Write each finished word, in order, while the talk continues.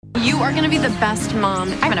are going to be the best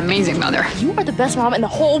mom. I'm an amazing mother. You are the best mom in the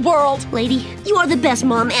whole world. Lady, you are the best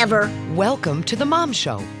mom ever. Welcome to The Mom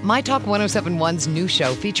Show, My Talk 1071's new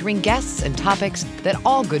show featuring guests and topics that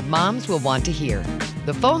all good moms will want to hear.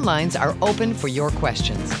 The phone lines are open for your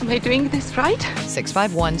questions. Am I doing this right?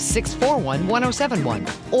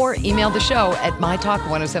 651-641-1071. Or email the show at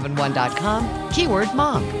mytalk1071.com, keyword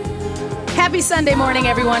mom. Happy Sunday morning,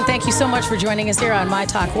 everyone. Thank you so much for joining us here on My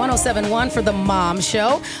Talk 1071 for The Mom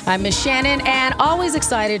Show. I'm Miss Shannan, and always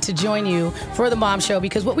excited to join you for The Mom Show,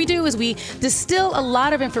 because what we do is we distill a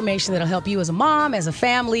lot of information that'll help you as a mom, as a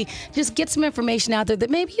family, just get some information out there that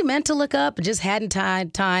maybe you meant to look up and just hadn't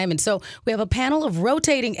had time. And so we have a panel of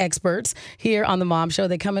rotating experts here on The Mom Show.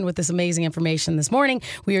 They come in with this amazing information this morning.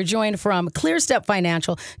 We are joined from ClearStep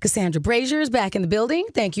Financial. Cassandra Brashier is back in the building.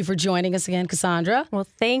 Thank you for joining us again, Cassandra. Well,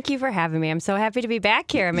 thank you for having me. I'm so happy to be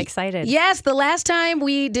back here. I'm excited. Yes, the last time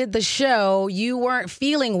we did the show, you weren't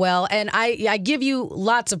feeling well, and I give you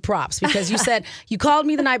lots of props, because you said you called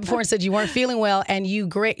me the night before and said you weren't feeling well, and you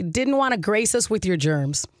didn't want to grace us with your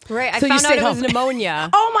germs. Right. So I found out it was pneumonia.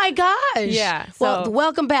 Oh, my gosh. Yeah. Well,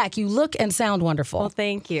 welcome back. You look and sound wonderful. Well,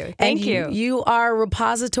 thank you. Thank you. You are a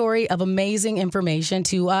repository of amazing information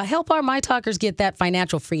to help our My Talkers get that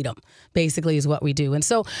financial freedom, basically, is what we do. And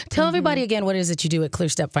so tell everybody again what it is that you do at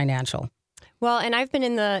ClearStep Financial. Well, and I've been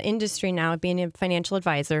in the industry now, being a financial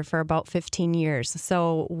advisor for about 15 years.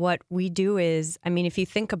 So what we do is, I mean, if you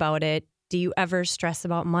think about it, do you ever stress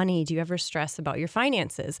about money? Do you ever stress about your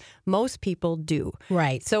finances? Most people do.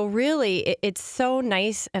 Right. So really, it's so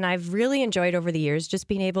nice, and I've really enjoyed over the years just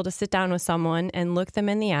being able to sit down with someone and look them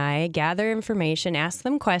in the eye, gather information, ask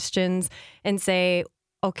them questions, and say,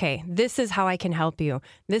 okay, this is how I can help you.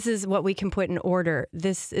 This is what we can put in order.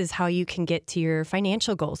 This is how you can get to your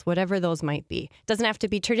financial goals, whatever those might be. It doesn't have to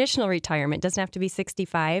be traditional retirement. It doesn't have to be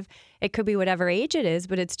 65. It could be whatever age it is,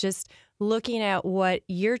 but it's just looking at what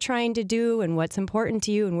you're trying to do and what's important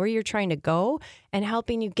to you and where you're trying to go, and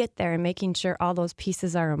helping you get there and making sure all those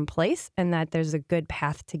pieces are in place and that there's a good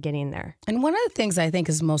path to getting there. And one of the things I think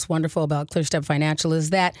is most wonderful about ClearStep Financial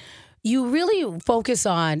is that you really focus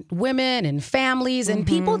on women and families and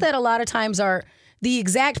people that a lot of times are the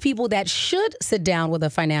exact people that should sit down with a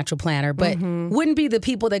financial planner, but wouldn't be the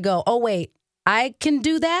people that go, oh, wait, I can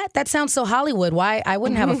do that? That sounds so Hollywood. Why? I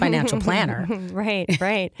wouldn't have a financial planner.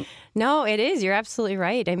 Right. No, it is. You're absolutely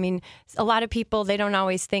right. I mean, a lot of people, they don't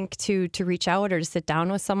always think to reach out or to sit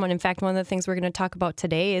down with someone. In fact, one of the things we're going to talk about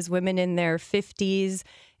today is women in their 50s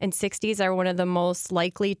and 60s are one of the most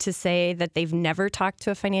likely to say that they've never talked to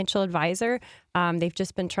a financial advisor. They've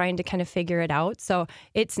just been trying to kind of figure it out. So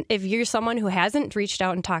if you're someone who hasn't reached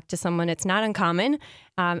out and talked to someone, it's not uncommon,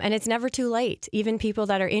 and it's never too late. Even people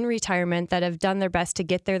that are in retirement that have done their best to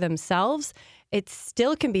get there themselves, it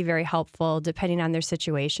still can be very helpful depending on their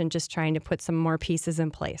situation, just trying to put some more pieces in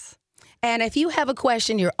place. And if you have a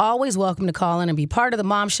question, you're always welcome to call in and be part of the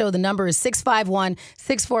Mom Show. The number is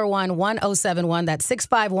 651-641-1071. That's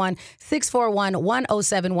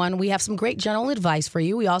 651-641-1071. We have some great general advice for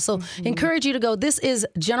you. We also encourage you to go, this is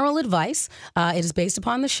general advice. It is based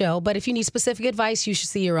upon the show. But if you need specific advice, you should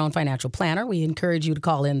see your own financial planner. We encourage you to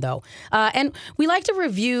call in, though. And we like to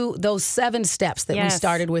review those 7 steps that we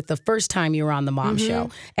started with the first time you were on the Mom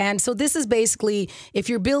Show. And so this is basically, if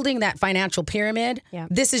you're building that financial pyramid,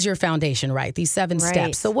 this is your foundation, right? These 7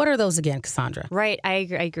 steps. So what are those again, Cassandra? Right. I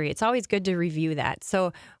agree. It's always good to review that.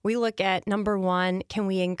 So we look at number 1, can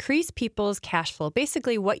we increase people's cash flow?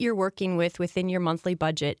 Basically what you're working with within your monthly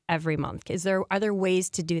budget every month. Are there ways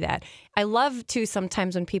to do that? I love to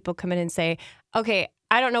sometimes when people come in and say, okay,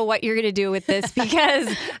 I don't know what you're going to do with this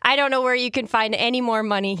because I don't know where you can find any more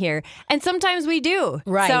money here. And sometimes we do.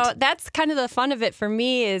 Right. So that's kind of the fun of it for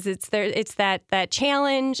me is it's that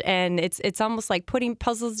challenge, and it's almost like putting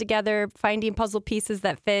puzzles together, finding puzzle pieces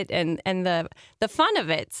that fit, and the fun of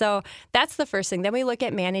it. So that's the first thing. Then we look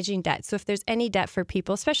at managing debt. So if there's any debt for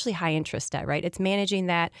people, especially high interest debt, right? It's managing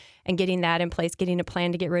that and getting that in place, getting a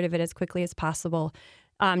plan to get rid of it as quickly as possible.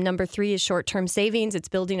 Number 3 is short-term savings. It's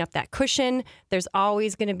building up that cushion. There's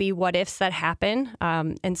always going to be what-ifs that happen.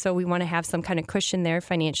 And so we want to have some kind of cushion there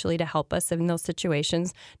financially to help us in those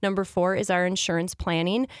situations. Number 4 is our insurance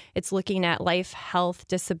planning. It's looking at life, health,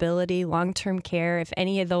 disability, long-term care. If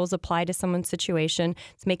any of those apply to someone's situation,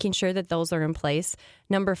 it's making sure that those are in place.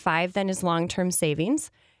 Number 5 then is long-term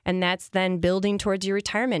savings. And that's then building towards your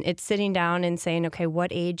retirement. It's sitting down and saying, okay,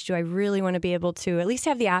 what age do I really want to be able to at least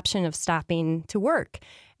have the option of stopping to work?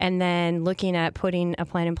 And then looking at putting a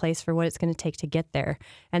plan in place for what it's going to take to get there.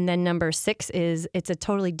 And then number 6 is it's a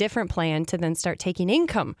totally different plan to then start taking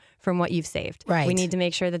income from what you've saved. Right. We need to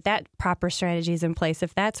make sure that that proper strategy is in place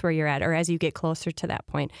if that's where you're at or as you get closer to that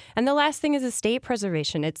point. And the last thing is estate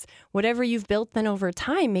preservation. It's whatever you've built then over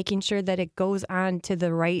time, making sure that it goes on to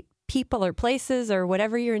the right people or places or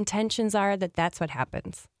whatever your intentions are, that's what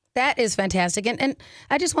happens. That is fantastic. And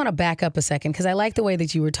I just want to back up a second because I like the way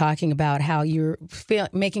that you were talking about how you're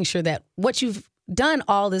making sure that what you've done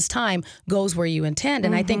all this time goes where you intend.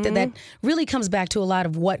 And I think that really comes back to a lot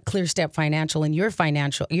of what Clear Step Financial and your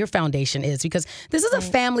foundation is, because this is a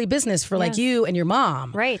family business for like you and your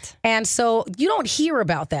mom. Right. And so you don't hear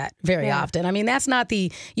about that very often. I mean, that's not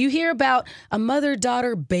you hear about a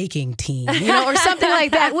mother-daughter baking team, or something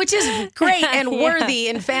like that, which is great and worthy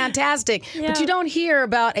and fantastic. Yeah. But you don't hear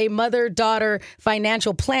about a mother-daughter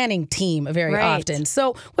financial planning team very often.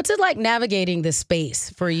 So what's it like navigating this space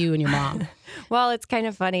for you and your mom? Well, it's kind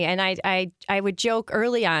of funny. And I would joke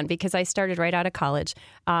early on because I started right out of college.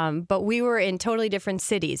 But we were in totally different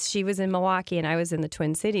cities. She was in Milwaukee and I was in the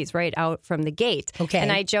Twin Cities right out from the gate. Okay.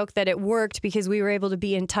 And I joked that it worked because we were able to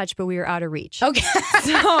be in touch, but we were out of reach. Okay.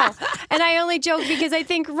 And I only joke because I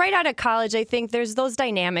think right out of college, I think there's those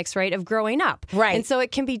dynamics, right, of growing up. Right. And so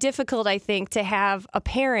it can be difficult, I think, to have a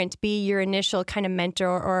parent be your initial kind of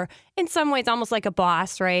mentor or in some ways almost like a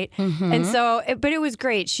boss, right? And so, but it was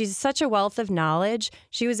great. She's such a wealth of knowledge.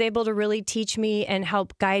 She was able to really teach me and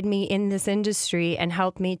help guide me in this industry and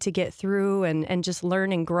help me to get through and just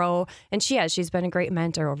learn and grow. And she's been a great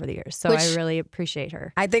mentor over the years. So I really appreciate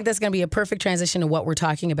her. I think that's going to be a perfect transition to what we're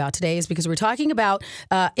talking about today, is because we're talking about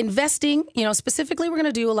investing. Specifically, we're going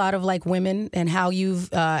to do a lot of like women and how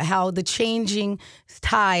the changing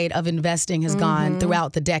tide of investing has gone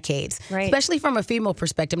throughout the decades, especially from a female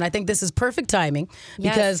perspective. And I think this is perfect timing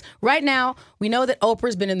because right now we know that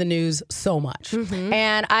Oprah's been in the news so much.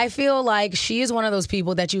 And I feel like she is one of those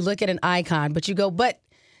people that you look at an icon, but you go, but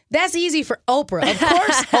that's easy for Oprah. Of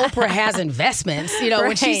course, Oprah has investments.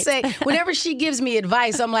 Whenever she gives me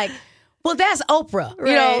advice, I'm like, well, that's Oprah.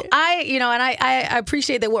 Right. I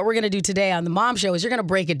appreciate that what we're going to do today on the Mom Show is you're going to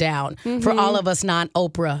break it down for all of us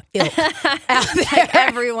non-Oprah ilk out there. Like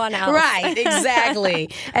everyone else. Right, exactly.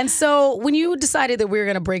 And so when you decided that we were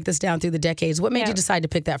going to break this down through the decades, what made you decide to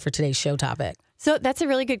pick that for today's show topic? So that's a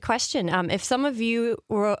really good question. If some of you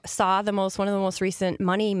saw one of the most recent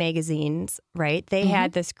Money magazines, right? They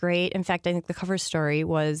had this great. In fact, I think the cover story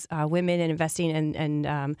was women and investing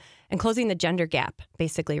and closing the gender gap,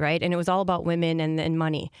 basically, right? And it was all about women and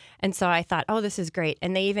money. And so I thought, oh, this is great.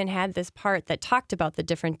 And they even had this part that talked about the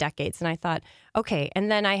different decades. And I thought, okay. And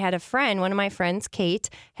then I had a friend, one of my friends, Kate,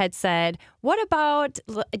 had said, what about?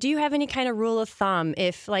 Do you have any kind of rule of thumb?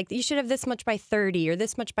 If like you should have this much by 30 or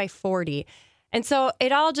this much by 40. And so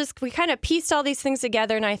we kind of pieced all these things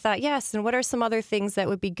together, and I thought, yes, and what are some other things that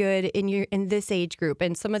would be good in this age group?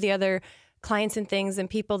 And some of the other clients and things and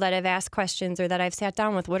people that have asked questions or that I've sat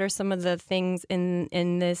down with, what are some of the things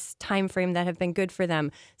in this time frame that have been good for them?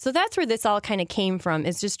 So that's where this all kind of came from,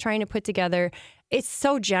 is just trying to put together. It's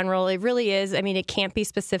so general. It really is. I mean, it can't be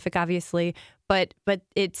specific, obviously, but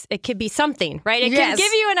it could be something, right? It can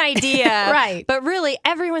give you an idea. Right. But really,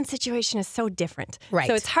 everyone's situation is so different. Right.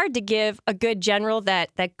 So it's hard to give a good general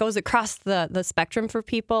that goes across the spectrum for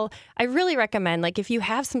people. I really recommend, like, if you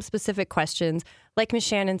have some specific questions, like Ms.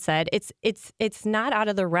 Shannan said, it's not out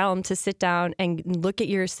of the realm to sit down and look at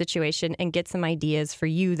your situation and get some ideas for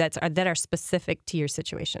you that are specific to your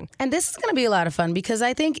situation. And this is going to be a lot of fun because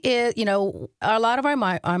I think a lot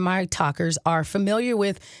of my talkers are familiar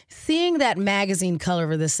with seeing that magazine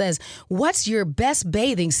cover that says, "What's your best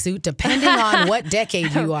bathing suit depending on what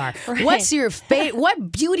decade you are? Right. What's your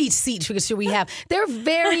what beauty seat should we have?" They're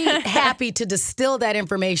very happy to distill that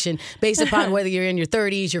information based upon whether you're in your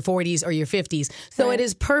 30s, your 40s, or your 50s. So it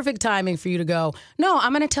is perfect timing for you to go, no,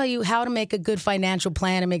 I'm going to tell you how to make a good financial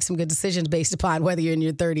plan and make some good decisions based upon whether you're in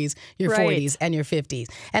your 30s, your 40s, and your 50s.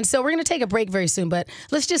 And so we're going to take a break very soon, but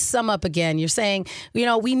let's just sum up again. You're saying,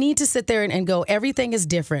 we need to sit there and go, everything is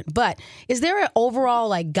different. But is there an overall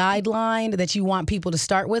guideline that you want people to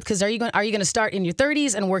start with? Because are you going to start in your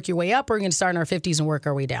 30s and work your way up, or are you going to start in our 50s and work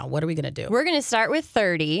our way down? What are we going to do? We're going to start with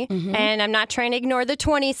 30, and I'm not trying to ignore the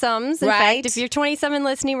 20-somes. In fact, if you're 27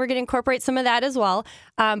 listening, we're going to incorporate some of that as well.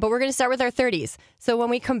 But we're going to start with our 30s. So when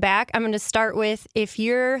we come back, I'm going to start with, if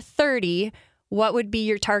you're 30, what would be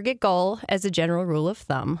your target goal as a general rule of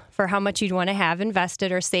thumb for how much you'd want to have invested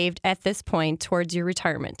or saved at this point towards your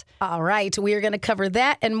retirement. All right. We are going to cover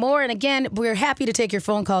that and more. And again, we're happy to take your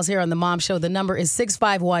phone calls here on The Mom Show. The number is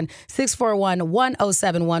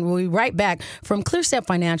 651-641-1071. We'll be right back from Clear Step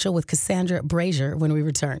Financial with Cassandra Brashier when we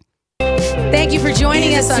return. Thank you for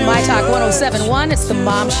joining us on My Talk 1071. It's The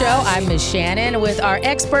Mom Show. I'm Ms. Shannan with our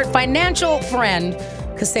expert financial friend,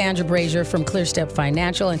 Cassandra Brashier from Clear Step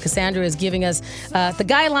Financial. And Cassandra is giving us the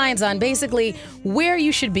guidelines on basically where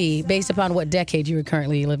you should be based upon what decade you are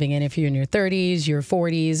currently living in. If you're in your 30s, your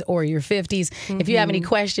 40s, or your 50s. If you have any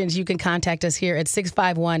questions, you can contact us here at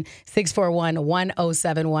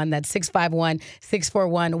 651-641-1071. That's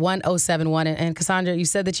 651-641-1071. And Cassandra, you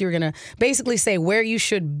said that you were going to basically say where you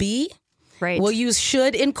should be. Right. We'll use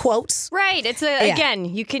should in quotes. Right. It's again,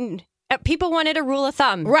 you can... People wanted a rule of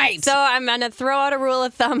thumb. Right. So I'm going to throw out a rule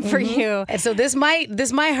of thumb for you. And so this might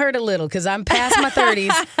hurt a little because I'm past my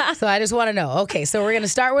 30s. So I just want to know. Okay, so we're going to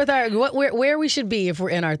start with where we should be if we're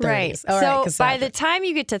in our 30s. Right. All right, so by the time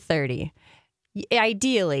you get to 30,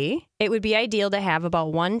 ideally, it would be ideal to have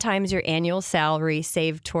about 1 times your annual salary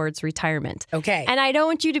saved towards retirement. Okay. And I don't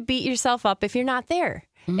want you to beat yourself up if you're not there.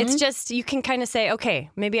 It's just, you can kind of say,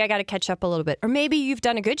 okay, maybe I got to catch up a little bit. Or maybe you've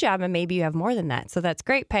done a good job and maybe you have more than that. So that's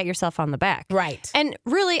great. Pat yourself on the back. Right. And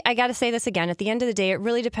really, I got to say this again, at the end of the day, it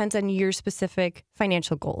really depends on your specific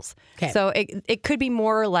financial goals. Okay. So it could be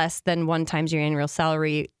more or less than 1 times your annual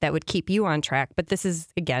salary that would keep you on track. But this is,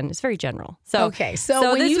 again, it's very general. So, okay.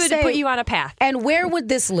 So when this you would say, put you on a path. And where would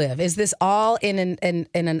this live? Is this all in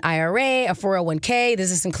an IRA, a 401k?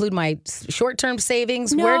 Does this include my short-term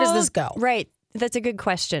savings? Where does this go? Right. That's a good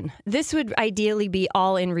question. This would ideally be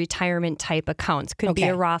all in retirement type accounts. Could be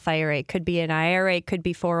a Roth IRA, could be an IRA, could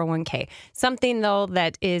be 401k. Something, though,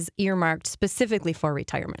 that is earmarked specifically for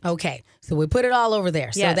retirement. Okay. So we put it all over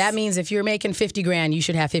there. So Yes. that means if you're making 50 grand, you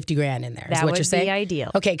should have 50 grand in there. Is That what would you're saying? be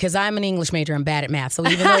ideal. Okay, because I'm an English major. I'm bad at math. So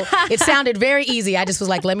even though it sounded very easy, I just was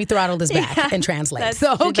like, let me throttle this back and translate. That's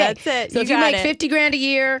it. So if you make 50 grand a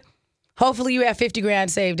year, hopefully you have 50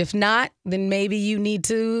 grand saved. If not, then maybe you need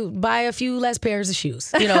to buy a few less pairs of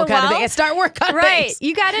shoes, kind of thing, and start work on Right. things.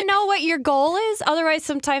 You got to know what your goal is. Otherwise,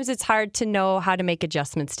 sometimes it's hard to know how to make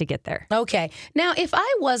adjustments to get there. Okay. Now, if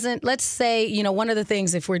I wasn't, let's say, one of the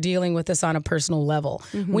things, if we're dealing with this on a personal level,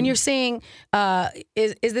 when you're saying,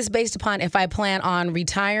 is this based upon if I plan on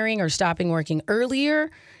retiring or stopping working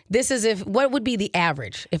earlier? This is what would be the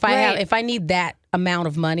average? If I need that amount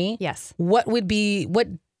of money, Yes. what would be,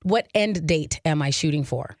 what end date am I shooting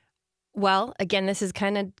for? Well, again, this is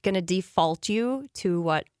kind of going to default you to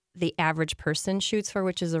what the average person shoots for,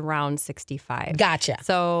 which is around 65. Gotcha.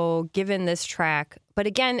 So given this track, but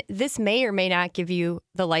again, this may or may not give you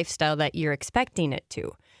the lifestyle that you're expecting it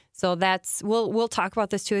to. So we'll talk about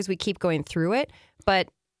this too as we keep going through it. But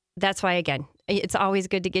that's why, again, it's always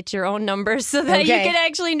good to get your own numbers so that you can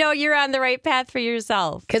actually know you're on the right path for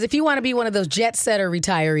yourself. Because if you want to be one of those jet setter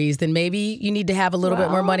retarees, then maybe you need to have a little bit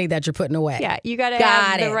more money that you're putting away. Yeah, you got to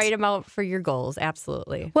have the right amount for your goals.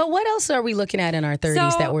 Absolutely. Well, what else are we looking at in our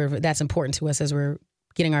 30s that's important to us as we're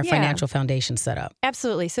getting our financial foundation set up?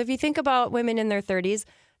 Absolutely. So if you think about women in their 30s,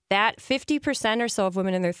 that 50% or so of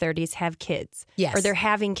women in their 30s have kids. Yes. Or they're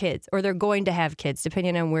having kids, or they're going to have kids,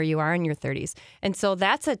 depending on where you are in your 30s. And so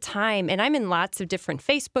that's a time, and I'm in lots of different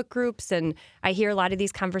Facebook groups, and I hear a lot of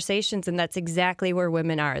these conversations, and that's exactly where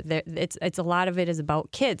women are. It's a lot of it is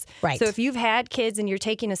about kids. Right. So if you've had kids and you're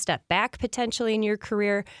taking a step back potentially in your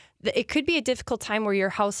career, it could be a difficult time where your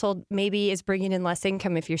household maybe is bringing in less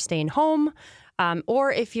income if you're staying home,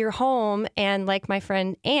 or if you're home and like my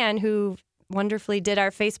friend Anne, who wonderfully did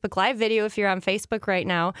our Facebook Live video. If you're on Facebook right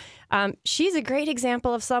now, she's a great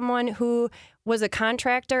example of someone who was a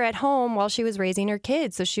contractor at home while she was raising her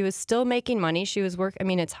kids. So she was still making money. She was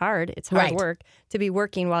it's hard. It's hard work to be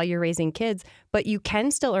working while you're raising kids, but you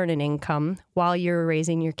can still earn an income while you're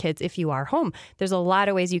raising your kids if you are home. There's a lot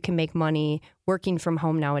of ways you can make money working from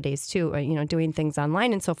home nowadays too, doing things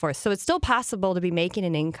online and so forth. So it's still possible to be making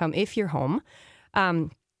an income if you're home.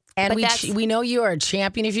 And we know you are a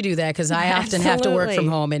champion if you do that, because I often have to work from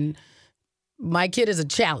home, and my kid is a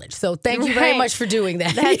challenge. So thank you very much for doing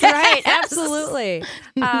that. That's right. Absolutely.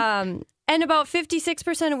 And about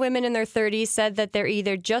 56% of women in their 30s said that they're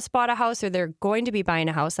either just bought a house or they're going to be buying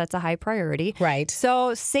a house. That's a high priority. Right.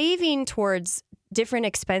 So saving towards different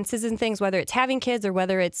expenses and things, whether it's having kids or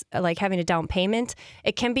whether it's like having a down payment,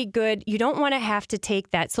 it can be good. You don't want to have to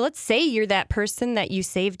take that. So let's say you're that person that you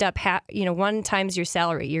saved up, 1 times your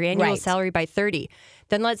salary, your annual salary by 30.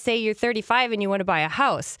 Then let's say you're 35 and you want to buy a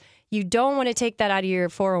house. you don't want to take that out of your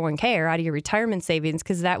 401k or out of your retirement savings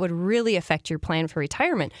because that would really affect your plan for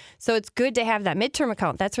retirement. So it's good to have that midterm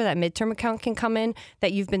account. That's where that midterm account can come in,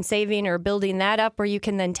 that you've been saving or building that up, where you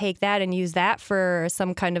can then take that and use that for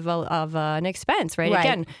some kind of an expense, right?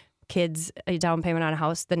 Again, kids, a down payment on a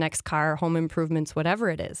house, the next car, home improvements, whatever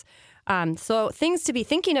it is. So things to be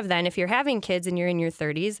thinking of then, if you're having kids and you're in your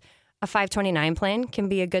 30s, a 529 plan can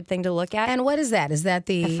be a good thing to look at. And what is that? Is that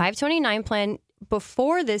the... A 529 plan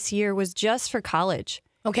before this year was just for college.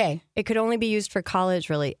 Okay. It could only be used for college,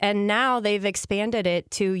 really. And now they've expanded it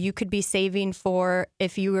to you could be saving for,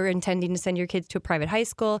 if you were intending to send your kids to a private high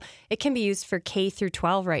school, it can be used for K through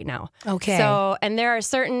 12 right now. Okay. So, and there are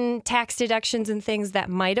certain tax deductions and things that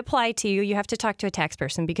might apply to you. You have to talk to a tax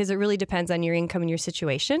person because it really depends on your income and your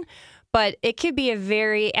situation. But it could be a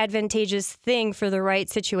very advantageous thing for the right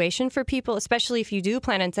situation for people, especially if you do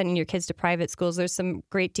plan on sending your kids to private schools. There's some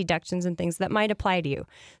great deductions and things that might apply to you.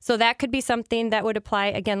 So that could be something that would apply.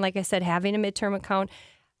 Again, like I said, having a midterm account.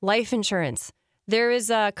 Life insurance. There is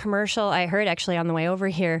a commercial I heard actually on the way over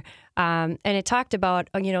here, and it talked about,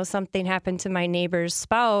 something happened to my neighbor's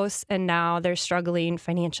spouse, and now they're struggling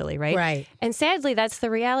financially, right? Right. And sadly, that's the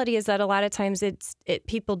reality, is that a lot of times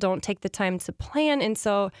people don't take the time to plan, and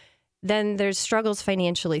so then there's struggles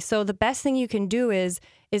financially. So the best thing you can do is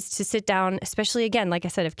to sit down, especially, again, like I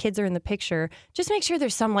said, if kids are in the picture, just make sure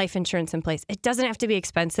there's some life insurance in place. It doesn't have to be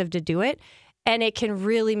expensive to do it. And it can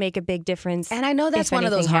really make a big difference. And I know that's one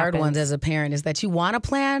of those hard ones as a parent, is that you want to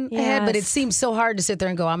plan ahead, but it seems so hard to sit there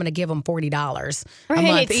and go, I'm going to give them $40 a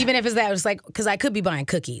month. Even if it's that, it's like, because I could be buying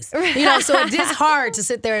cookies. So it is hard to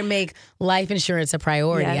sit there and make life insurance a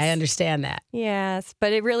priority. Yes. I understand that. Yes,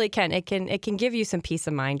 but it really can. It can give you some peace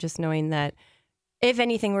of mind, just knowing that if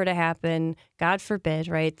anything were to happen, God forbid,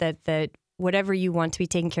 right, that whatever you want to be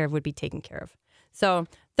taken care of would be taken care of. So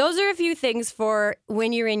those are a few things for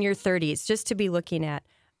when you're in your 30s, just to be looking at.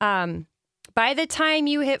 By the time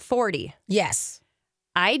you hit 40, yes,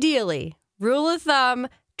 ideally, rule of thumb,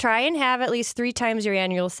 try and have at least 3 times your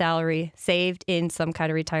annual salary saved in some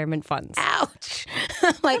kind of retirement funds. Ouch!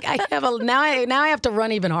 Like now I have to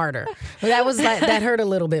run even harder. That hurt a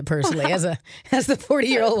little bit personally as the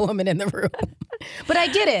 40-year-old woman in the room. But I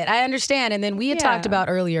get it. I understand. And then we had talked about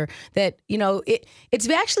earlier that, it's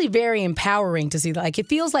actually very empowering to see, like, it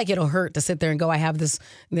feels like it'll hurt to sit there and go, I have this,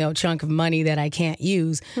 chunk of money that I can't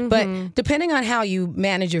use. Mm-hmm. But depending on how you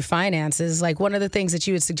manage your finances, like one of the things that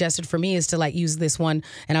you had suggested for me is to use this one.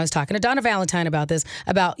 And I was talking to Donna Valentine about this,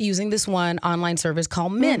 about using this one online service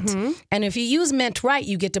called Mint. Mm-hmm. And if you use Mint right,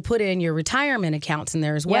 you get to put in your retirement accounts in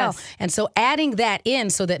there as well. Yes. And so adding that in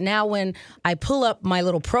so that now when I pull up my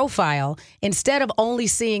little profile, instead of only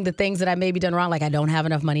seeing the things that I maybe done wrong, like I don't have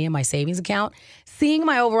enough money in my savings account, seeing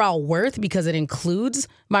my overall worth because it includes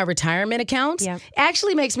my retirement accounts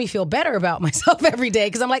actually makes me feel better about myself every day,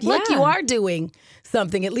 because I'm like, look, you are doing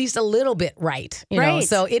something at least a little bit right. You know?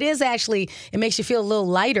 So it is actually, it makes you feel a little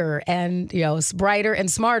lighter and, it's brighter and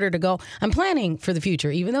smarter to go, I'm planning for the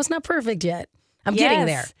future, even though it's not perfect yet. I'm getting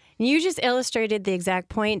there. You just illustrated the exact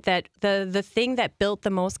point that the thing that built the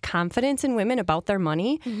most confidence in women about their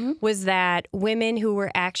money was that women who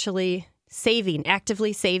were actually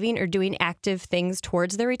actively saving or doing active things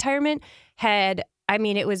towards their retirement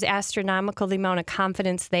it was astronomical, the amount of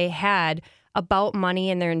confidence they had about money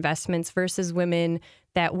and their investments versus women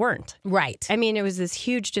that weren't. Right. It was this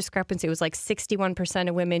huge discrepancy. It was like 61%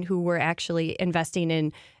 of women who were actually investing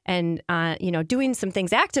in and doing some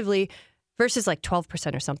things actively versus like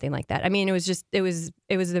 12% or something like that. It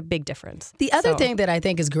was a big difference. The other thing that I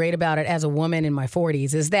think is great about it as a woman in my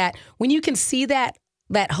 40s is that when you can see that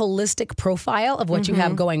holistic profile of what you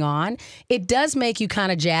have going on, it does make you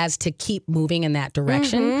kind of jazzed to keep moving in that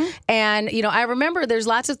direction. And, I remember there's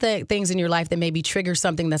lots of things in your life that maybe trigger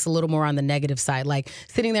something that's a little more on the negative side, like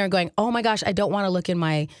sitting there and going, oh my gosh, I don't want to look in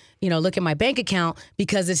my bank account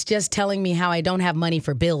because it's just telling me how I don't have money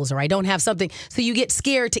for bills or I don't have something. So you get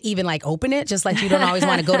scared to even open it, just like you don't always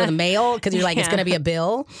want to go to the mail because you're like, it's going to be a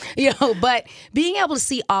bill, but being able to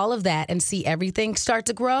see all of that and see everything start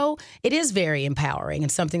to grow, it is very empowering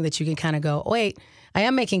and something that you can kind of go, wait, I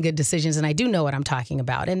am making good decisions and I do know what I'm talking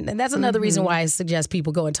about. And that's another reason why I suggest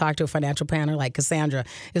people go and talk to a financial planner like Cassandra,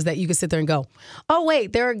 is that you can sit there and go, oh,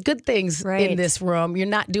 wait, there are good things in this room. You're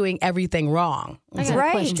not doing everything wrong. I got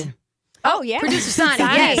a question. Oh, yeah. Producer Sonny,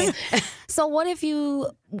 yes. So what if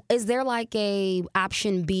is there like a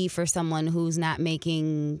option B for someone who's not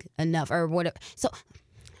making enough or what? So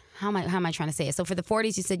how am I trying to say it? So for the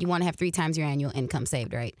 40s, you said you want to have 3 times your annual income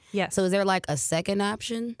saved, right? Yes. So is there like a second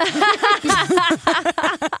option?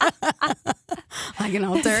 like an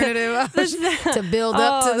alternative to build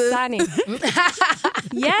up to the. Sonny.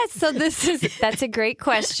 Yes, so that's a great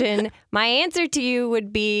question. My answer to you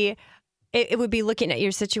would be, it would be looking at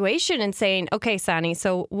your situation and saying, okay, Sonny,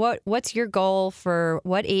 so what's your goal for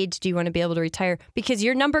what age do you want to be able to retire? Because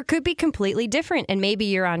your number could be completely different and maybe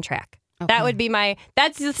you're on track. Okay. That would be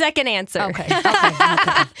that's the second answer. Okay.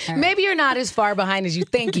 Right. Maybe you're not as far behind as you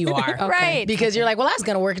think you are. Okay. Right. Because you're like, well, I was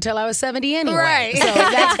going to work until I was 70 anyway. Right. So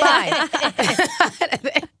that's fine.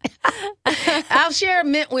 I'll share a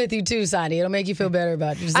mint with you too, Sonny. It'll make you feel better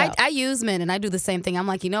about yourself. I use mint and I do the same thing. I'm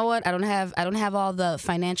like, you know what? I don't have all the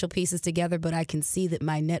financial pieces together, but I can see that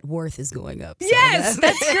my net worth is going up. So yes,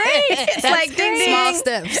 that's great. It's like small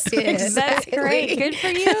steps. Yeah. Exactly. That's great. Good for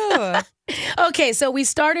you. Okay, so we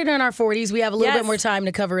started in our 40s. We have a little bit more time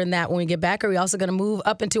to cover in that when we get back. Are we also going to move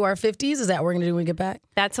up into our 50s? Is that what we're going to do when we get back?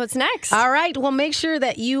 That's what's next. All right. Well, make sure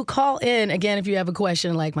that you call in. Again, if you have a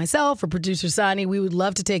question like myself or producer Sonny, we would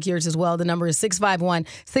love to take yours as well. The number is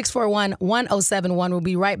 651-641-1071. We'll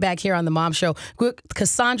be right back here on The Mom Show with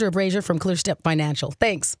Cassandra Brashier from ClearStep Financial.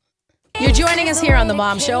 Thanks. You're joining us here on The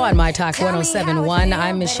Mom Show on My Talk 1071.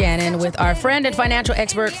 I'm Miss Shannan with our friend and financial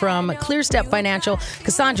expert from ClearStep Financial,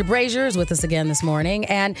 Cassandra Brashier, is with us again this morning.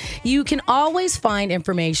 And you can always find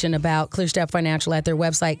information about ClearStep Financial at their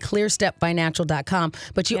website, clearstepfinancial.com.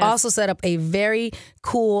 But you also set up a very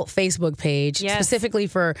cool Facebook page specifically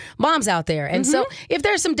for moms out there. And so if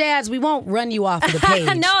there's some dads, we won't run you off of the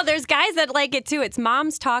page. No, there's guys that like it too. It's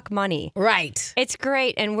Moms Talk Money. Right. It's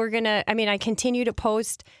great. And I continue to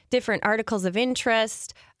post different articles of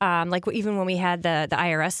interest, like even when we had the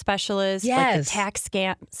IRS specialist, like the tax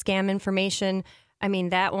scam information. I mean,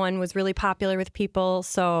 that one was really popular with people.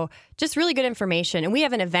 So just really good information. And we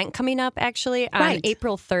have an event coming up, actually, on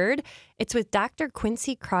April 3rd. It's with Dr.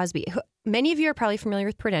 Quincy Crosby. Many of you are probably familiar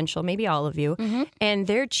with Prudential, maybe all of you, and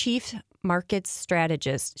their chief markets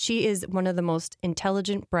strategist. She is one of the most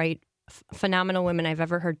intelligent, bright, phenomenal women I've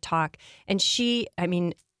ever heard talk. And she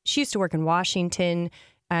used to work in Washington.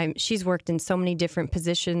 She's worked in so many different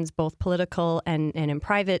positions, both political and in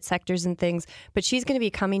private sectors and things. But she's going to be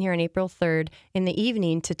coming here on April 3rd in the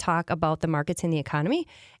evening to talk about the markets and the economy.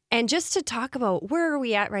 And just to talk about where are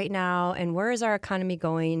we at right now and where is our economy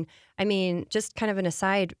going. I mean, just kind of an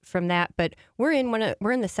aside from that, but we're in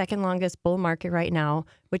the second longest bull market right now,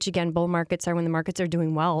 which again, bull markets are when the markets are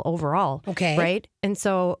doing well overall. Okay. Right? And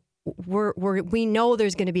so we know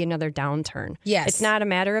there's going to be another downturn. Yes. It's not a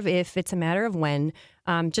matter of if, it's a matter of when,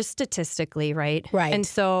 just statistically, right? Right. And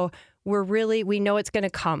so we know it's going to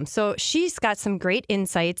come. So she's got some great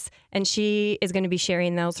insights, and she is going to be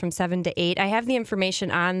sharing those from 7 to 8. I have the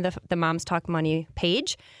information on the Moms Talk Money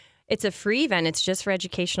page. It's a free event. It's just for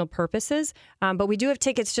educational purposes. But we do have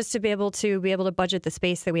tickets just to be able to budget the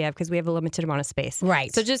space that we have because we have a limited amount of space.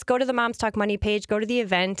 Right. So just go to the Moms Talk Money page, go to the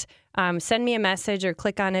event, send me a message or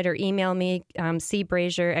click on it or email me,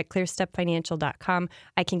 cbrashier@clearstepfinancial.com.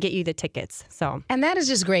 I can get you the tickets. And that is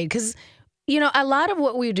just great because a lot of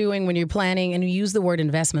what we're doing when you're planning and you use the word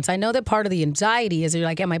investments, I know that part of the anxiety is you're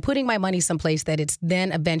like, am I putting my money someplace that it's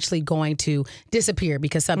then eventually going to disappear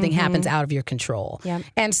because something happens out of your control? Yeah.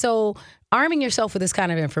 And so arming yourself with this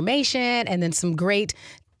kind of information and then some great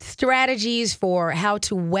strategies for how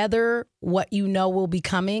to weather what will be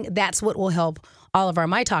coming, that's what will help all of our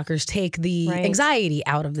My Talkers take the anxiety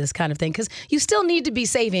out of this kind of thing. Because you still need to be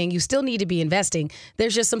saving. You still need to be investing.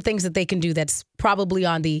 There's just some things that they can do that's probably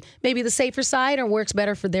on maybe the safer side or works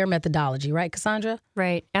better for their methodology. Right, Cassandra?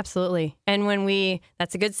 Right. Absolutely. And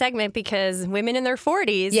that's a good segment because women in their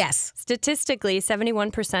 40s, statistically,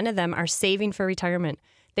 71% of them are saving for retirement.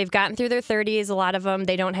 They've gotten through their 30s. A lot of them,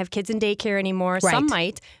 they don't have kids in daycare anymore. Right. Some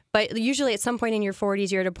might. But usually at some point in your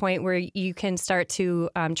 40s, you're at a point where you can start to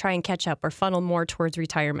try and catch up or funnel more towards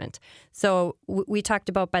retirement. So we talked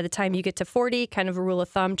about by the time you get to 40, kind of a rule of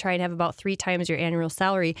thumb, try and have about 3 times your annual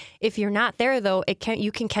salary. If you're not there, though,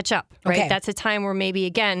 you can catch up, right? Okay. That's a time where maybe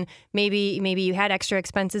you had extra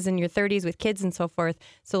expenses in your 30s with kids and so forth.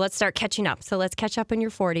 So let's start catching up. So let's catch up in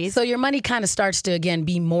your 40s. So your money kind of starts to, again,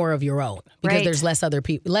 be more of your own because there's less other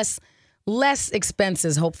people, less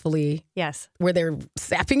expenses, hopefully. Yes. Where they're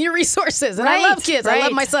sapping your resources. And I love kids. I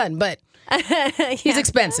love my son, but he's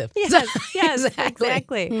expensive. Yes,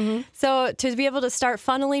 exactly. Mm-hmm. So to be able to start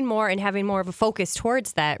funneling more and having more of a focus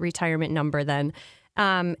towards that retirement number then.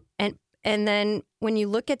 And then when you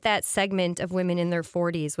look at that segment of women in their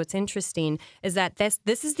 40s, what's interesting is that this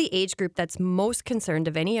is the age group that's most concerned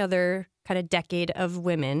of any other kind of decade of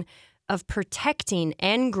women of protecting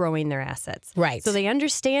and growing their assets. Right. So they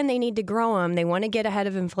understand they need to grow them. They want to get ahead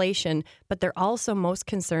of inflation, but they're also most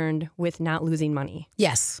concerned with not losing money.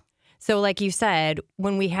 Yes. So like you said,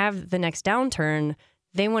 when we have the next downturn,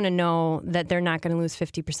 they want to know that they're not going to lose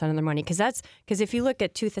 50% of their money. Because if you look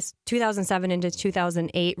at 2007 into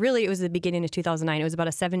 2008, really it was the beginning of 2009. It was about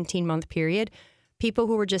a 17-month period. People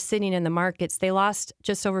who were just sitting in the markets, they lost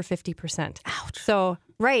just over 50%. Ouch. So,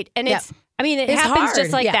 right. And Yeah. it It's happens hard.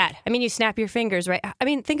 just like Yeah. that. I mean, you snap your fingers, right? I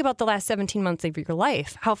mean, think about the last 17 months of your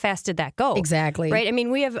life. How fast did that go? Exactly. Right? I mean,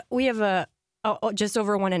 we have a just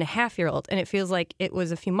over 1.5-year-old, and it feels like it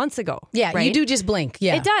was a few months ago. Yeah, right? you do just blink.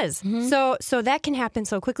 Yeah. It does. So that can happen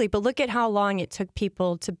so quickly. But look at how long it took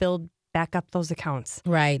people to build back up those accounts.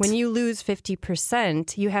 Right. When you lose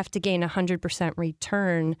 50%, you have to gain 100%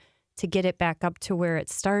 return to get it back up to where it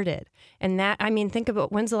started. And that, I mean, think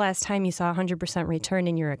about when's the last time you saw 100% return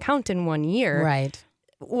in your account in 1 year? Right.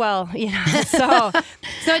 Well, so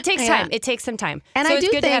it takes time. It takes some time. And so I it's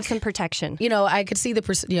do good to have think, some protection. I could see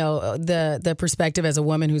the perspective as a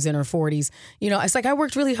woman who's in her 40s. It's like I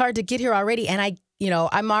worked really hard to get here already, and I'm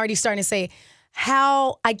already starting to say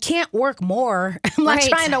how I can't work more. I'm not Right.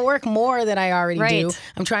 trying to work more than I already do. Right.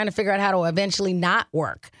 I'm trying to figure out how to eventually not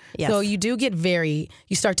work. Yes. So you do get you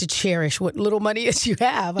start to cherish what little money is you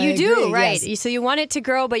have. I You do, agree, right? yes. So you want it to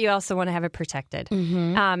grow, but you also want to have it protected.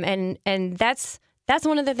 And that's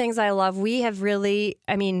one of the things I love. We have really,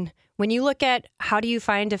 I mean, when you look at how do you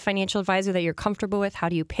find a financial advisor that you're comfortable with, how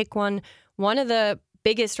do you pick one? One of the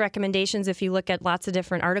biggest recommendations, if you look at lots of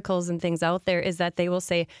different articles and things out there, is that they will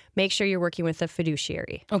say, make sure you're working with a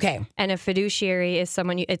fiduciary. Okay. And a fiduciary is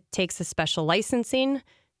someone, it takes a special licensing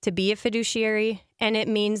to be a fiduciary, and it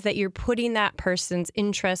means that you're putting that person's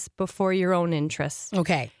interests before your own interests.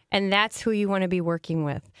 Okay. And that's who you want to be working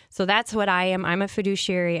with. So that's what I am. I'm a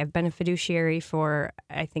fiduciary. I've been a fiduciary for,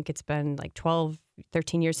 I think it's been like 12,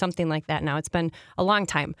 13 years, something like that now. It's been a long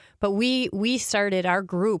time. But we started our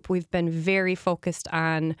group. We've been very focused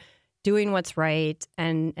on doing what's right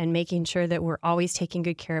and making sure that we're always taking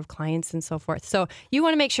good care of clients and so forth. So you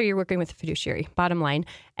want to make sure you're working with a fiduciary, bottom line.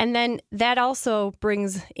 And then that also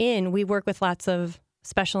brings in, we work with lots of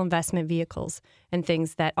special investment vehicles and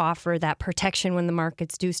things that offer that protection when the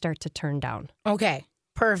markets do start to turn down. Okay.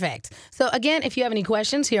 Perfect. So again, if you have any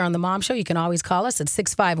questions here on The Mom Show, you can always call us at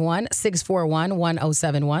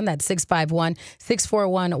 651-641-1071. That's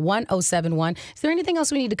 651-641-1071. Is there anything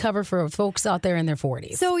else we need to cover for folks out there in their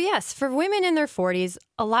 40s? So yes, for women in their 40s,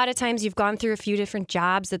 a lot of times you've gone through a few different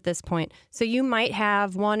jobs at this point. So you might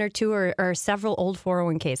have one or two or several old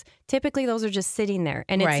 401ks. Typically, those are just sitting there.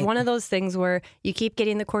 And it's Right. one of those things where you keep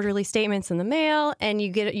getting the quarterly statements in the mail and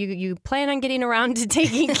you plan on getting around to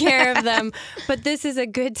taking care of them. But this is a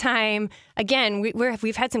good time. Again,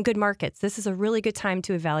 we've had some good markets. This is a really good time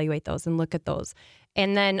to evaluate those and look at those.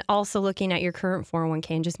 And then also looking at your current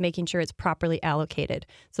 401k and just making sure it's properly allocated.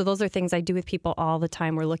 So those are things I do with people all the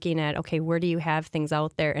time. We're looking at, okay, where do you have things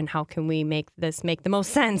out there and how can we make this make the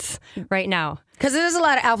most sense right now? Because it is a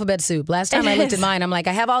lot of alphabet soup. Last time I looked at mine, I'm like,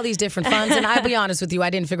 I have all these different funds. And I'll be honest with you, I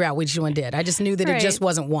didn't figure out which one did. I just knew that it just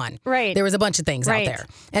wasn't one. Right. There was a bunch of things out Right. there.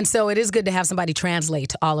 And so it is good to have somebody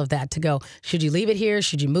translate all of that to go, should you leave it here?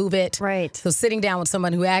 Should you move it? Right. So sitting down with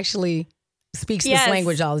someone who actually speaks this Yes.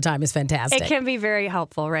 language all the time is fantastic. It can be very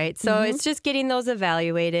helpful, right? So it's just getting those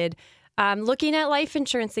evaluated. Looking at life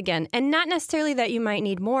insurance again, and not necessarily that you might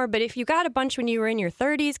need more, but if you got a bunch when you were in your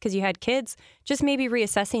 30s because you had kids, just maybe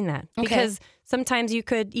reassessing that. Okay. Because sometimes you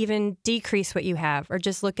could even decrease what you have or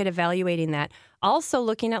just look at evaluating that. Also,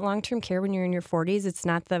 looking at long-term care when you're in your 40s, it's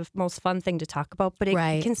not the most fun thing to talk about, but it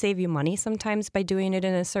Right. can save you money sometimes by doing it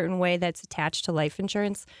in a certain way that's attached to life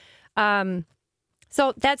insurance.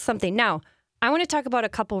 So that's something. Now, I want to talk about a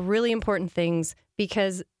couple really important things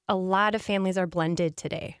because a lot of families are blended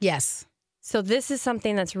today. Yes. So this is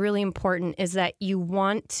something that's really important is that you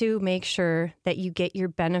want to make sure that you get your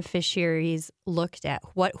beneficiaries looked at,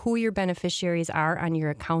 who your beneficiaries are on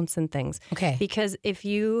your accounts and things. Okay. Because if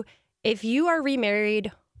you are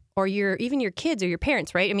remarried or even your kids or your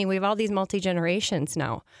parents, right? I mean, we have all these multi-generations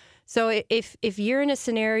now. So if you're in a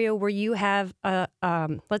scenario where you have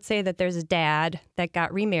let's say that there's a dad that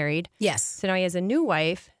got remarried. Yes. So now he has a new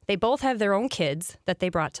wife. They both have their own kids that they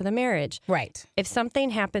brought to the marriage. Right. If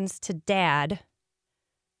something happens to dad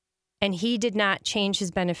and he did not change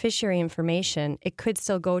his beneficiary information, it could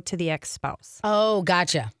still go to the ex-spouse. Oh,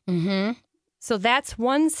 gotcha. Mm-hmm. So that's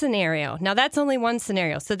one scenario. Now, that's only one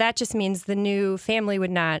scenario. So that just means the new family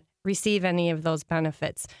would not receive any of those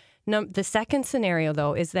benefits. No, the second scenario,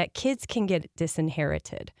 though, is that kids can get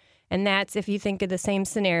disinherited. And that's if you think of the same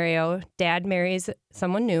scenario, dad marries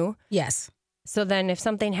someone new. Yes. So then if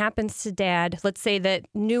something happens to dad, let's say that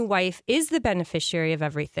new wife is the beneficiary of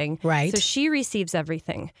everything. Right. So she receives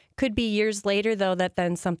everything. Could be years later, though, that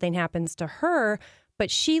then something happens to her, but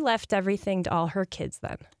she left everything to all her kids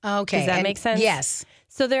then. Okay. Does that make sense? Yes.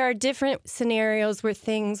 So there are different scenarios where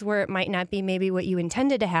things where it might not be maybe what you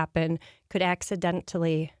intended to happen could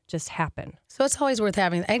accidentally just happen. So it's always worth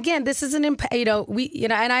having. Again, this isn't,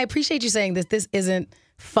 and I appreciate you saying this isn't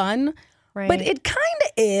fun. Right. But it kind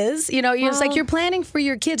of is, it's like you're planning for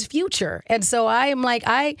your kid's future. And so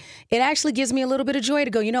it actually gives me a little bit of joy to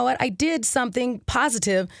go, you know what? I did something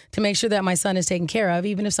positive to make sure that my son is taken care of,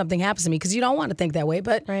 even if something happens to me, because you don't want to think that way.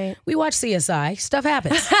 But we watch CSI, stuff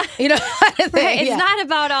happens, Right. It's Yeah. not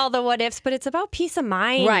about all the what ifs, but it's about peace of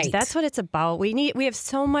mind. Right. That's what it's about. We have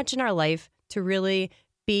so much in our life to really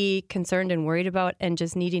be concerned and worried about and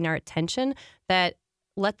just needing our attention that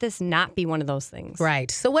let this not be one of those things.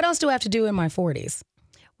 Right. So what else do I have to do in my 40s?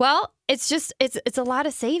 Well, it's just it's a lot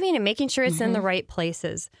of saving and making sure it's in the right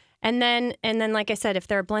places. And then like I said, if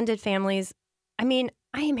there are blended families, I mean,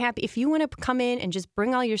 I am happy if you want to come in and just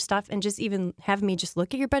bring all your stuff and just even have me just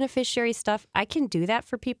look at your beneficiary stuff. I can do that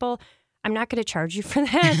for people. I'm not going to charge you for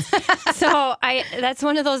that. So that's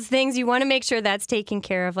one of those things you want to make sure that's taken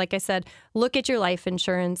care of. Like I said, look at your life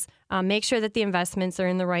insurance, make sure that the investments are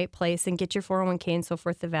in the right place and get your 401k and so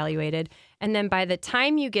forth evaluated. And then by the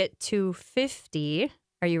time you get to 50,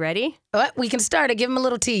 are you ready? We can start it. Give them a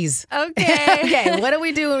little tease. Okay. Okay. What do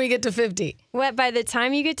we do when we get to 50? Well, by the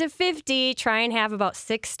time you get to 50, try and have about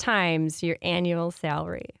 6 times your annual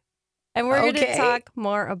salary. And we're going to talk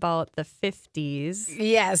more about the 50s.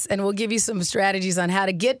 Yes, and we'll give you some strategies on how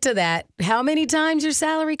to get to that. How many times your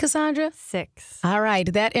salary, Cassandra? 6. All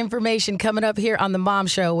right, that information coming up here on The Mom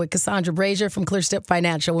Show with Cassandra Brashier from ClearStep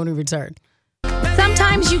Financial when we return.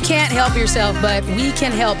 Sometimes you can't help yourself, but we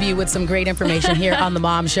can help you with some great information here on The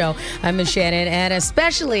Mom Show. I'm Ms. Shannan, and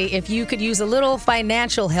especially if you could use a little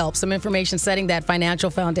financial help, some information setting that financial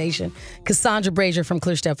foundation, Cassandra Brashier from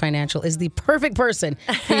ClearStep Financial is the perfect person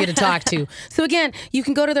for you to talk to. So again, you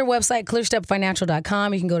can go to their website,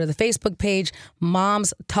 clearstepfinancial.com. You can go to the Facebook page,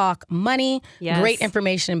 Moms Talk Money. Yes. Great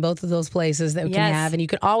information in both of those places that we can have. And you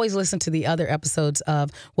can always listen to the other episodes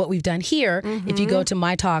of what we've done here. If you go to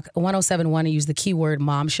My Talk 1071 and use the keyword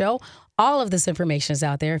Mom Show. All of this information is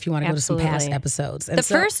out there if you want to go to some past episodes. And the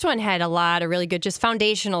first one had a lot of really good, just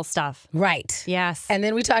foundational stuff. Right. Yes. And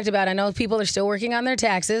then we talked about, I know people are still working on their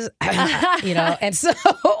taxes, and so.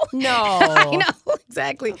 No. I know,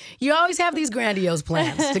 exactly. You always have these grandiose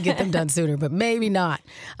plans to get them done sooner, but maybe not.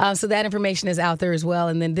 So that information is out there as well.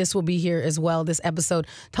 And then this will be here as well, this episode,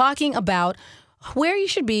 talking about where you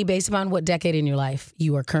should be based upon what decade in your life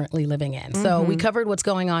you are currently living in. So we covered what's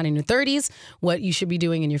going on in your 30s, what you should be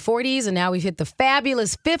doing in your 40s, and now we've hit the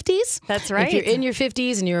fabulous 50s. That's right. If you're in your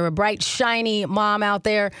 50s and you're a bright, shiny mom out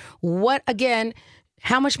there,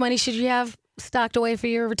 how much money should you have stocked away for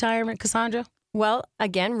your retirement, Cassandra? Well,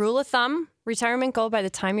 again, rule of thumb, retirement goal by the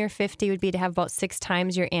time you're 50 would be to have about 6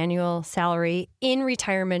 times your annual salary in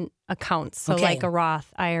retirement accounts. So like a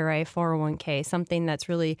Roth, IRA, 401k, something that's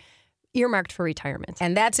really earmarked for retirement.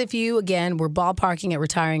 And that's if you, again, were ballparking at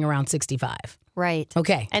retiring around 65. Right.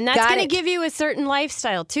 Okay. And that's going to give you a certain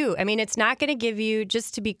lifestyle, too. I mean, it's not going to give you,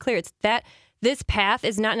 just to be clear, it's that this path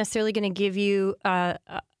is not necessarily going to give you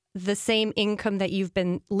the same income that you've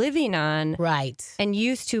been living on and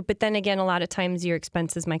used to. But then again, a lot of times your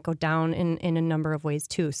expenses might go down in a number of ways,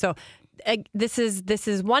 too. So this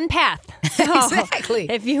is one path. So exactly.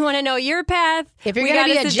 If you want to know your path, if you're going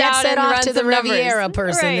to be a jet set off to the Riviera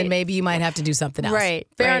person, then maybe you might have to do something else. Right.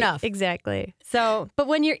 Fair enough. Exactly. So, but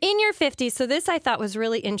when you're in your 50s, so this I thought was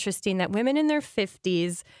really interesting that women in their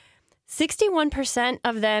 50s, 61%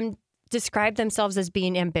 of them describe themselves as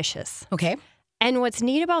being ambitious. Okay. And what's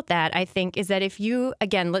neat about that, I think, is that if you,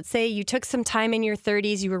 again, let's say you took some time in your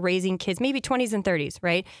 30s, you were raising kids, maybe 20s and 30s,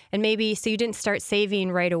 right? And maybe, so you didn't start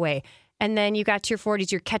saving right away. And then you got to your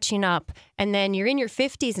 40s, you're catching up. And then you're in your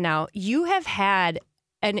 50s now. You have had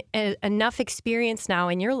enough experience now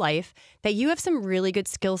in your life that you have some really good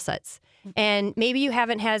skill sets. And maybe you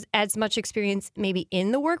haven't had as much experience maybe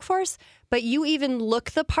in the workforce, but you even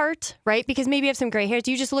look the part, right? Because maybe you have some gray hairs.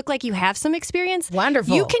 You just look like you have some experience.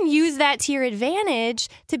 Wonderful. You can use that to your advantage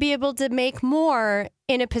to be able to make more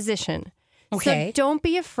in a position. Okay. So don't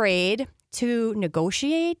be afraid to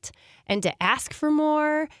negotiate and to ask for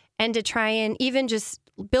more and to try and even just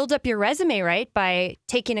build up your resume, right? By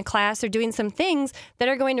taking a class or doing some things that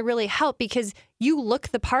are going to really help because you look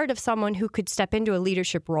the part of someone who could step into a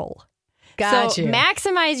leadership role. Gotcha. So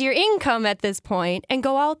maximize your income at this point and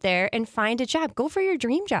go out there and find a job. Go for your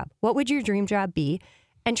dream job. What would your dream job be?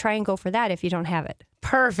 And try and go for that if you don't have it.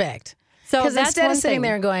 Perfect. So because that's instead one of sitting thing.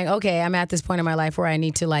 there and going, okay, I'm at this point in my life where I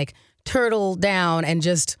need to like turtle down and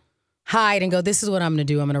just hide and go, this is what I'm going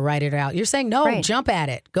to do. I'm going to write it out. You're saying, no, jump at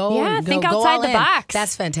it. Think go outside all the in. box.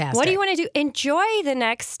 That's fantastic. What do you want to do? Enjoy the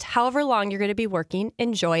next however long you're going to be working.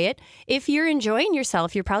 Enjoy it. If you're enjoying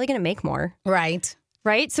yourself, you're probably going to make more. Right.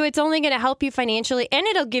 Right? So it's only going to help you financially, and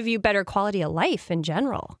it'll give you better quality of life in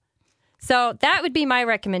general. So that would be my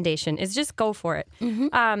recommendation, is just go for it.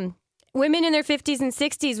 Women in their 50s and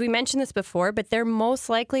 60s, we mentioned this before, but they're most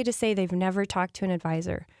likely to say they've never talked to an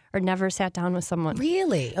advisor or never sat down with someone.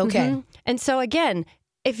 Really? Okay. And so again,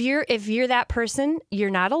 if you're that person, you're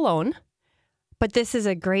not alone. But this is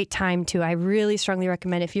a great time to, I really strongly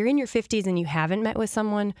recommend, if you're in your 50s and you haven't met with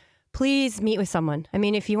someone, please meet with someone. I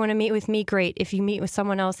mean, if you want to meet with me, great. If you meet with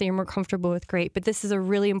someone else that you're more comfortable with, great. But this is a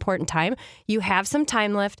really important time. You have some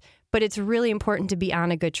time left, but it's really important to be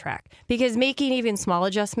on a good track, because making even small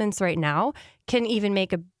adjustments right now can even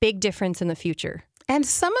make a big difference in the future. And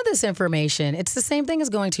some of this information, it's the same thing as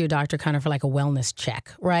going to your doctor kind of for like a wellness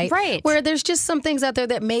check, right? Right. Where there's just some things out there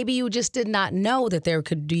that maybe you just did not know that there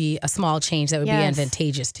could be a small change that would be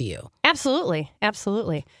advantageous to you. Absolutely.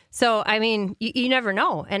 Absolutely. So, I mean, you never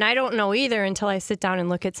know. And I don't know either until I sit down and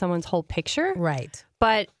look at someone's whole picture. Right.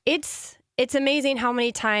 But it's amazing how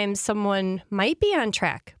many times someone might be on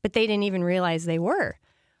track, but they didn't even realize they were.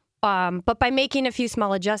 But by making a few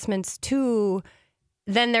small adjustments too,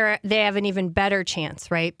 then they have an even better chance,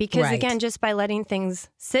 right? Because again, just by letting things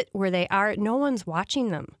sit where they are, no one's watching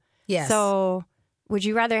them. Yes. So would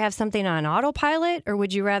you rather have something on autopilot, or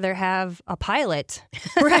would you rather have a pilot?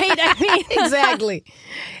 Right? I mean, exactly.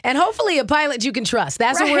 And hopefully a pilot you can trust.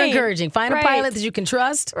 That's what we're encouraging. Find a pilot that you can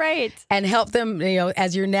trust. Right. And help them,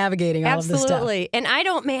 as you're navigating all of this stuff. Absolutely. And I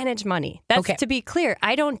don't manage money. That's to be clear.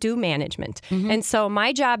 I don't do management. And so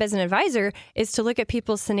my job as an advisor is to look at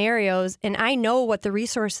people's scenarios, and I know what the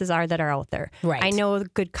resources are that are out there. Right. I know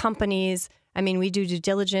good companies. I mean, we do due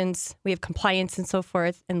diligence, we have compliance and so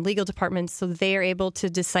forth, and legal departments, so they are able to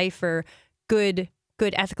decipher good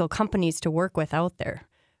ethical companies to work with out there,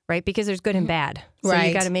 right? Because there's good and bad. So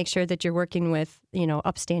you got to make sure that you're working with,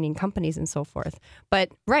 upstanding companies and so forth. But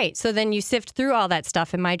so then you sift through all that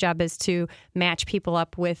stuff, and my job is to match people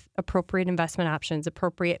up with appropriate investment options,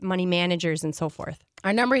 appropriate money managers, and so forth.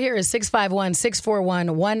 Our number here is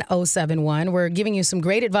 651-641-1071. We're giving you some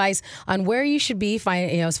great advice on where you should be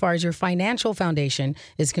as far as your financial foundation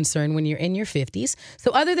is concerned when you're in your 50s. So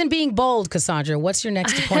other than being bold, Cassandra, what's your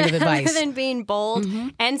next point of advice? Other than being bold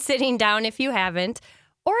and sitting down if you haven't.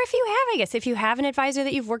 Or if you have, I guess, if you have an advisor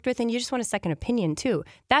that you've worked with and you just want a second opinion too,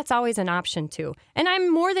 that's always an option too. And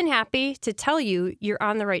I'm more than happy to tell you you're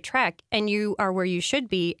on the right track and you are where you should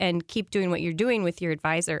be, and keep doing what you're doing with your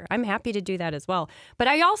advisor. I'm happy to do that as well. But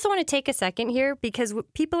I also want to take a second here, because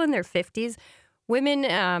people in their 50s,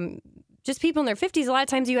 women, just people in their 50s, a lot of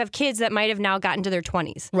times you have kids that might have now gotten to their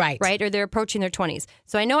 20s. Right? Or they're approaching their 20s.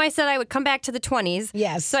 So I know I said I would come back to the 20s.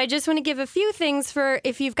 Yes. So I just want to give a few things for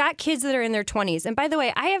if you've got kids that are in their 20s. And by the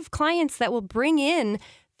way, I have clients that will bring in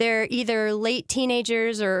their either late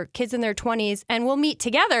teenagers or kids in their 20s, and we'll meet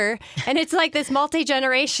together. And it's like this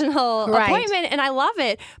multi-generational appointment, and I love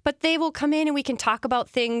it. But they will come in and we can talk about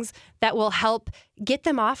things that will help get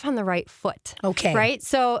them off on the right foot. Okay. Right?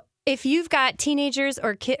 So if you've got teenagers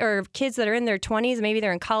or kids that are in their 20s, maybe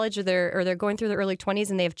they're in college or they're going through their early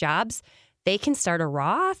 20s and they have jobs, they can start a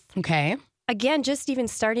Roth. Okay. Again, just even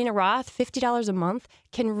starting a Roth, $50 a month,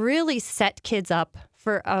 can really set kids up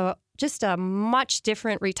for just a much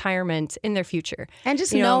different retirement in their future. And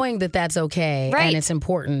just knowing that that's okay and it's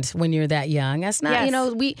important when you're that young. That's not,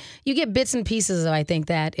 you get bits and pieces of, I think,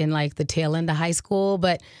 that in like the tail end of high school.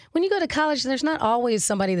 But when you go to college, there's not always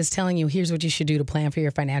somebody that's telling you, here's what you should do to plan for your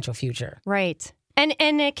financial future. Right.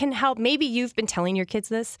 And it can help. Maybe you've been telling your kids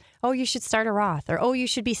this. Oh, you should start a Roth, or oh, you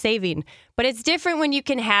should be saving. But it's different when you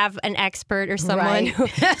can have an expert or someone,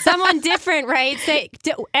 someone different, right? Say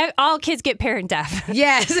all kids get parent deaf.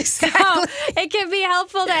 Yes, exactly. So it can be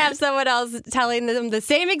helpful to have someone else telling them the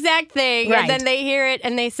same exact thing, and then they hear it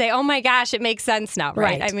and they say, "Oh my gosh, it makes sense now."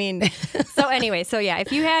 Right? I mean, so anyway,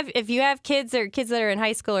 if you have kids or kids that are in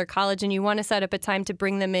high school or college, and you want to set up a time to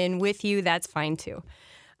bring them in with you, that's fine too.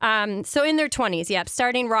 So in their 20s,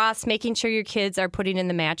 starting Roths, making sure your kids are putting in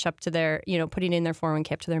the match up to their, putting in their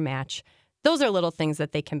 401k up to their match. Those are little things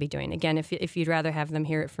that they can be doing. Again, if you'd rather have them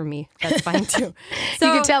hear it from me, that's fine too. So,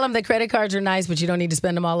 you can tell them that credit cards are nice, but you don't need to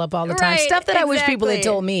spend them all up all the time. Stuff that I wish people had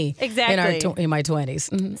told me in my 20s.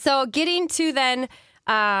 Mm-hmm. So getting to then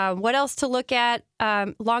what else to look at?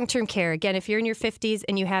 Long-term care. Again, if you're in your 50s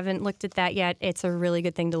and you haven't looked at that yet, it's a really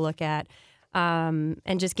good thing to look at.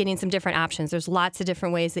 And just getting some different options. There's lots of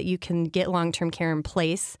different ways that you can get long-term care in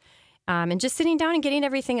place. and just sitting down and getting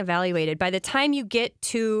everything evaluated. By the time you get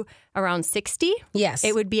to around 60, Yes.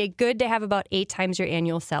 it would be good to have about 8 times your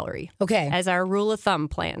annual salary. Okay. As our rule of thumb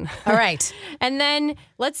plan. All right. And then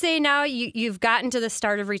let's say now you've gotten to the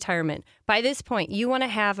start of retirement. By this point, you want to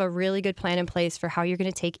have a really good plan in place for how you're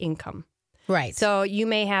going to take income. Right. So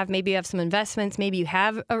maybe you have some investments, maybe you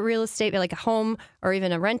have a real estate, like a home or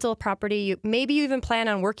even a rental property. Maybe you even plan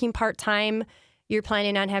on working part-time. You're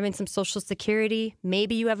planning on having some Social Security.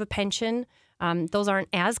 Maybe you have a pension. Those aren't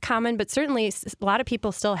as common, but certainly a lot of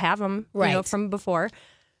people still have them from before.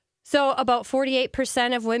 So about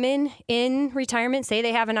 48% of women in retirement say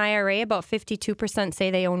they have an IRA. About 52%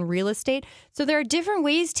 say they own real estate. So there are different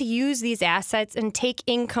ways to use these assets and take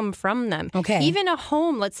income from them. Okay. Even a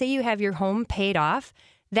home, let's say you have your home paid off,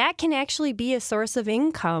 that can actually be a source of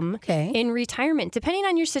income in retirement. Depending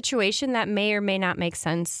on your situation, that may or may not make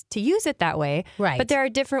sense to use it that way. Right. But there are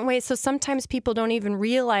different ways. So sometimes people don't even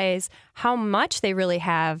realize how much they really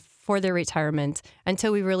have for their retirement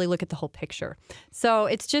until we really look at the whole picture. So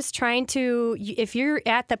it's just trying to, if you're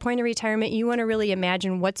at that point of retirement, you want to really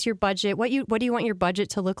imagine what's your budget, what do you want your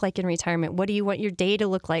budget to look like in retirement? What do you want your day to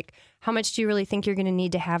look like? How much do you really think you're going to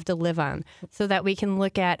need to have to live on? So that we can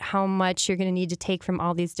look at how much you're going to need to take from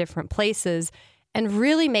all these different places and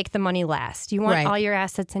really make the money last. You want all your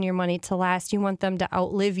assets and your money to last. You want them to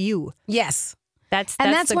outlive you. Yes. That's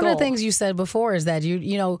one the of the goal. things you said before is that you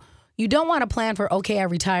don't want to plan for, okay, I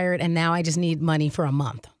retired and now I just need money for a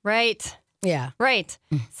month. Right. Yeah. Right.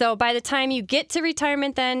 So by the time you get to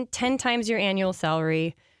retirement, then 10 times your annual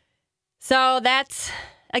salary. So that's,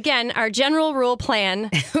 again, our general rule plan.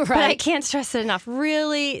 But I can't stress it enough.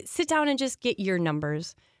 Really sit down and just get your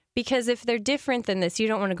numbers. Because if they're different than this, you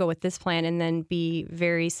don't want to go with this plan and then be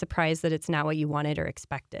very surprised that it's not what you wanted or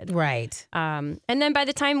expected. Right. And then by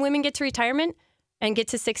the time women get to retirement and get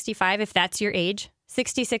to 65, if that's your age,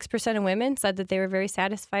 66% of women said that they were very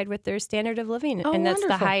satisfied with their standard of living. And that's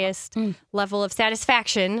the highest level of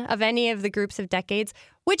satisfaction of any of the groups of decades,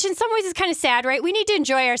 which in some ways is kind of sad, right? We need to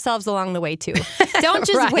enjoy ourselves along the way, too. Don't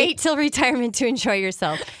just wait till retirement to enjoy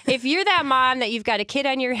yourself. If you're that mom that you've got a kid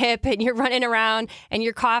on your hip and you're running around and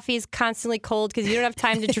your coffee's constantly cold because you don't have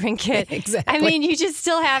time to drink it, Exactly. I mean, you just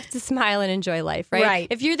still have to smile and enjoy life, right? Right.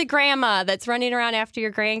 If you're the grandma that's running around after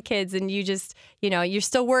your grandkids and you just, you're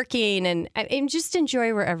still working and just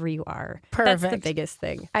enjoy wherever you are. Perfect. That's the biggest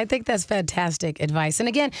thing. I think that's fantastic advice. And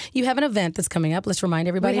again, you have an event that's coming up. Let's remind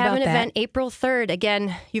everybody about that. We have an event April 3rd.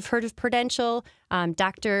 Again, you've heard of Prudential.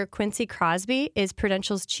 Dr. Quincy Crosby is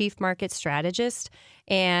Prudential's chief market strategist.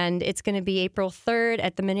 And it's going to be April 3rd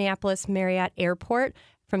at the Minneapolis Marriott Airport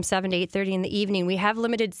from 7 to 8:30 in the evening. We have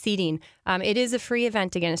limited seating. It is a free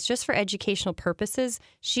event. Again, it's just for educational purposes.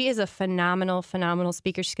 She is a phenomenal, phenomenal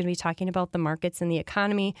speaker. She's going to be talking about the markets and the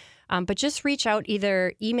economy. But just reach out,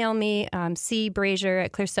 either email me,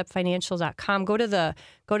 cbrashier@clearstepfinancial.com. Go to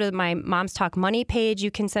my Mom's Talk Money page.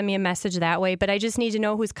 You can send me a message that way. But I just need to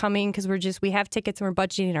know who's coming because we have tickets and we're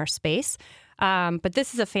budgeting our space. But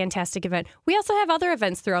this is a fantastic event. We also have other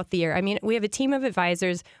events throughout the year. I mean, we have a team of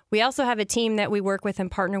advisors. We also have a team that we work with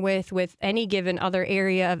and partner with any given other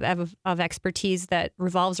area of expertise that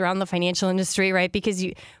revolves around the financial industry, right? Because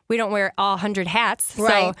we don't wear all 100 hats.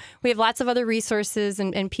 Right. So we have lots of other resources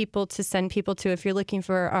and people to send people to. If you're looking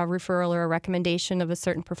for a referral or a recommendation of a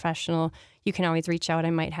certain professional, you can always reach out. I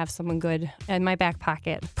might have someone good in my back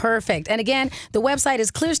pocket. Perfect. And again, the website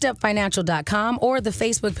is clearstepfinancial.com or the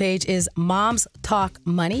Facebook page is Moms Talk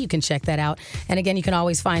Money. You can check that out. And again, you can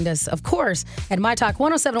always find us, of course, at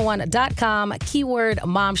mytalk1071.com, keyword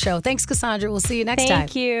Mom Show. Thanks, Cassandra. We'll see you next time.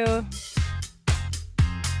 Thank you.